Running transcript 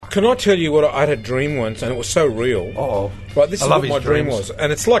Can I tell you what I had a dream once, and it was so real. Uh-oh. Right, this I is love what my his dream dreams. was,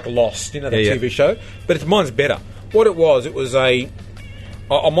 and it's like Lost, that Yeah, yeah. TV show, but mine's better. What it was I'm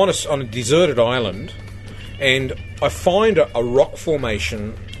on a deserted island, and I find a rock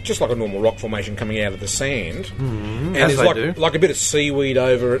formation, just like a normal rock formation coming out of the sand, and as there's they do. like a bit of seaweed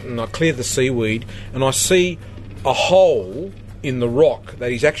over it, and I clear the seaweed, and I see a hole in the rock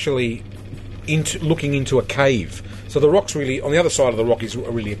that is actually looking into a cave. So the rock's really, on the other side of the rock is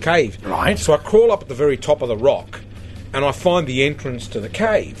really a cave. Right. So I crawl up at the very top of the rock, and I find the entrance to the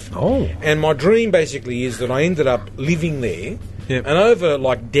cave. Oh. And my dream basically is that I ended up living there, Yep. and over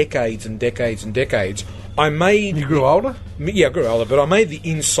like decades and decades and decades, I made... You grew older? Yeah, I grew older, but I made the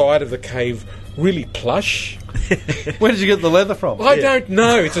inside of the cave really plush. Where did you get the leather from? I don't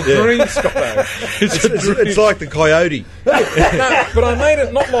know. It's a dream, Scotto. It's like the coyote. No, but I made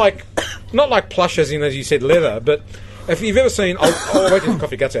it not like plush as you said, leather, but if you've ever seen... I'll wait till the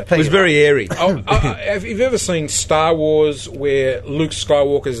coffee gets out. It was very airy. Have you ever seen Star Wars where Luke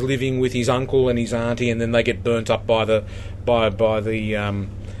Skywalker's living with his uncle and his auntie, and then they get burnt up by the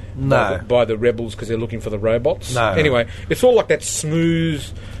rebels because they're looking for the robots? No. Anyway, it's all like that smooth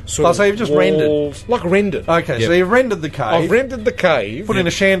sort of so you've just walls, rendered? like rendered. Okay, so you've rendered the cave. I've rendered the cave. Put in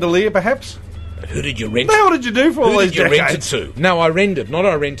a chandelier, perhaps? Who did you rent? What the hell did you do for all Who these did you rent it decades? to? No, I rendered, not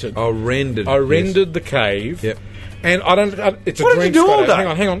I rented. Oh, rendered. I rendered the cave. Yep. And I don't. It's a What did dream. you do all Scotto.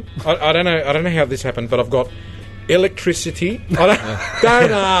 day? Hang on. I don't know. I don't know how this happened, but I've got electricity.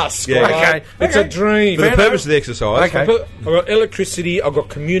 Don't ask. Yeah. all right? Okay. It's a dream. For the Fair purpose of the exercise. Okay. I've got electricity. I've got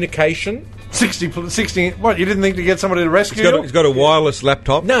communication. 60. What, you didn't think to get somebody to rescue you? He's got a wireless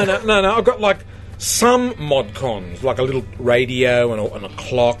laptop. No. I've got like some mod cons, like a little radio and a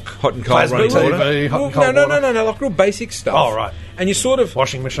clock. Hot and cold Plasma running TV, water. hot and cold water. No, like real basic stuff. Oh, right. And you sort of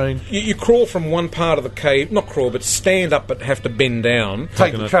Washing machine. you crawl from one part of the cave, not crawl, but stand up, but have to bend down.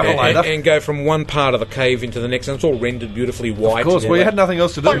 Take the travel and, later. and go from one part of the cave into the next, and it's all rendered beautifully white. Of course, well, you had nothing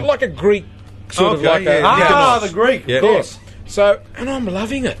else to do. like a Greek sort of Okay, like yeah. a Ah, Mykonos. the Greek. Yeah. Of course. So, and I'm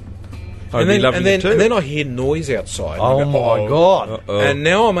loving it. I'd be loving it too. And then I hear noise outside. Oh, I go, my God. And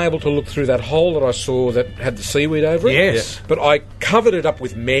now I'm able to look through that hole that I saw that had the seaweed over it. Yes. But I covered it up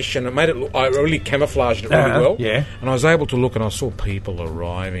with mesh, and it made it look, I really camouflaged it really well. yeah. And I was able to look, and I saw people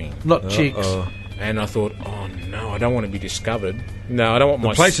arriving. Not chicks. And I thought, oh no, I don't want to be discovered. No, I don't want The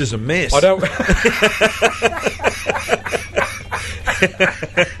my place is a mess. I don't.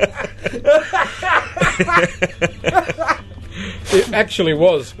 It actually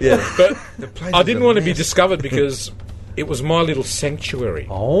was. Yeah. But place I is didn't a want to be mess. discovered because it was my little sanctuary.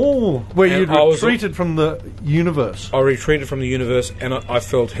 Oh. Where And you'd I was- retreated from the universe. I retreated from the universe, and I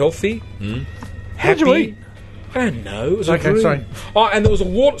felt healthy, Hmm? happy. What did you eat? I don't know. It was a Okay, dream. sorry. Oh, and there was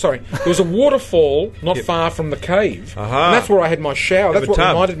a waterfall not far from the cave, Aha. and that's where I had my shower. Have That's a what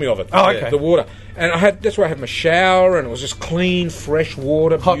tub. reminded me of it. Oh, okay. The water, and that's where I had my shower, and it was just clean, fresh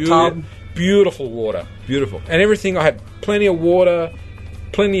water, Hot tub. beautiful water, Beautiful. and everything. I had plenty of water,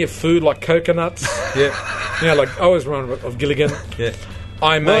 plenty of food like coconuts. Yeah. Like I always run of Gilligan. Yeah.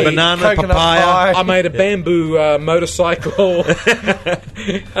 I made Banana, Coconut papaya. pie. I made a bamboo motorcycle, and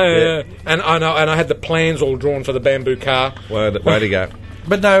I had the plans all drawn for the bamboo car. Way to go.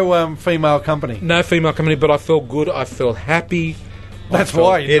 But no female company. No female company, but I felt good. I felt happy. That's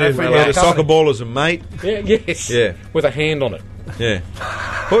why. He had a soccer ball as a mate. Yeah, yes. Yeah. With a hand on it. Yeah.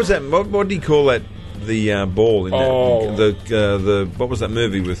 What was that? What do you call that? The ball in Oh. the what was that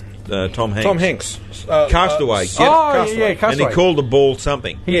movie with Tom Hanks? Tom Hanks. Castaway. Get it? Oh, Castaway. yeah, And Castaway. he called the ball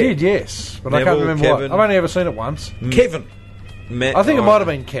something. He did, yes. But I Neville, can't remember Kevin. what. I've only ever seen it once. Kevin. I think it might have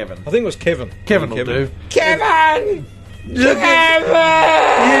been Kevin. I think it was Kevin. Kevin will Kevin. do. Kevin! Look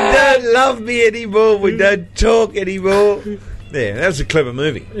you don't love me anymore. We don't talk anymore. Yeah, that was a clever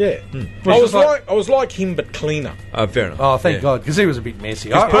movie. Yeah. Was I was like him, but cleaner. Fair enough. Oh, thank Yeah. God, because he was a bit messy.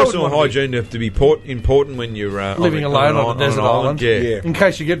 Because I wouldn't personal want to be hygiene have to be important when you're living alone on a desert island. Yeah. Yeah. In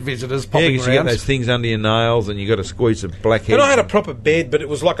case you get visitors Yeah, popping because you get around. those things under your nails and you got to squeeze a blackhead. And I had a proper bed, but it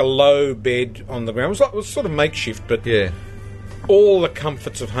was like a low bed on the ground. It was sort of makeshift, but Yeah. all the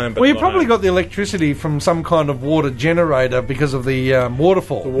comforts of home. But Well, you not probably home. got the electricity from some kind of water generator because of the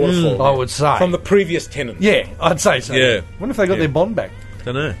waterfall. The waterfall. I would say. From the previous tenant. Yeah, I'd say so. Yeah. Wonder if they got their bond back.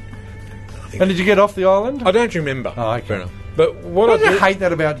 Don't know. And did you get off the island? I don't remember. Oh, okay. Fair enough. But what Don't I you did, hate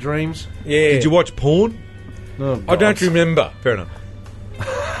that about dreams? yeah, Did you watch porn? Oh, I don't God. remember. Fair enough.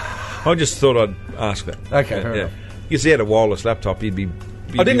 I just thought I'd ask that. Okay, fair enough. Because he had a wireless laptop, he'd be.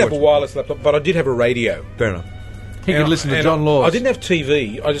 I didn't have a wireless laptop, but I did have a radio. Fair enough. He could listen to And John Laws. I didn't have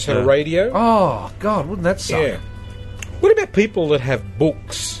TV. I just had a radio. Oh, God, wouldn't that suck? Yeah. What about people that have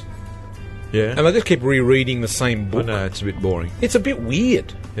books Yeah. and they just keep rereading the same I book? know, it's a bit boring. It's a bit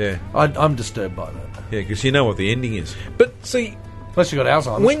weird. Yeah, I'm disturbed by that. yeah, because you know what the ending is. But see, Unless you've got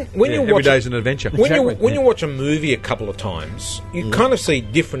Alzheimer's. when Yeah, you every watch day's an adventure. when you watch a movie a couple of times, you kind of see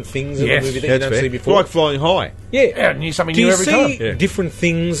different things in Yes, the movie that That's you don't fair. see before. Like Flying High. Yeah, and something Do new you every see time. Yeah. different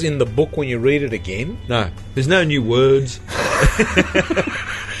things in the book when you read it again? No, there's no new words.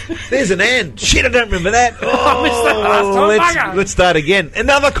 There's an and. Shit, I don't remember that. Oh, missed that last time, bugger. let's start again.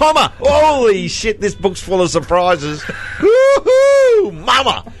 Another comma. Holy shit, this book's full of surprises. Woohoo!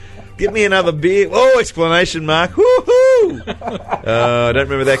 Mama! Give me another beer. Oh, explanation mark. Woohoo! I don't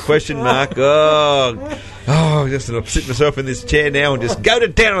remember that question mark. Oh, just gonna sit myself in this chair now and just go to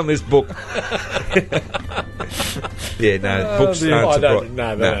town on this book. Yeah, no, books aren't I surprising.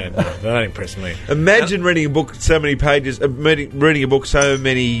 don't, they don't impress me. Imagine reading a book so many pages, reading a book so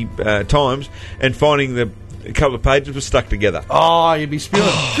many times, and finding a couple of pages were stuck together. Oh, you'd be spewing.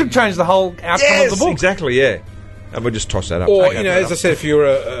 Could change the whole outcome of the book. Exactly, yeah. And we'll just toss that up. Or, Okay, you know, fair as I said, if you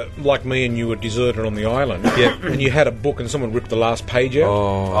were like me and you were deserted on the island, and you had a book and someone ripped the last page out,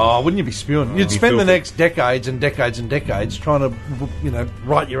 Oh, wouldn't you be spewing? You'd be spend the filthy. next decades and decades and decades trying to,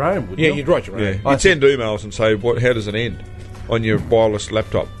 write your own, wouldn't yeah, you? you'd write your own. Yeah. You'd send emails and say, "How does it end?" on your wireless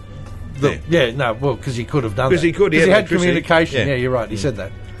laptop. Because he could have done that. Because he could, he Because had he had electricity. communication. Yeah. Yeah, you're right. He said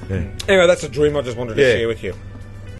that. Anyway, that's a dream I just wanted to share with you.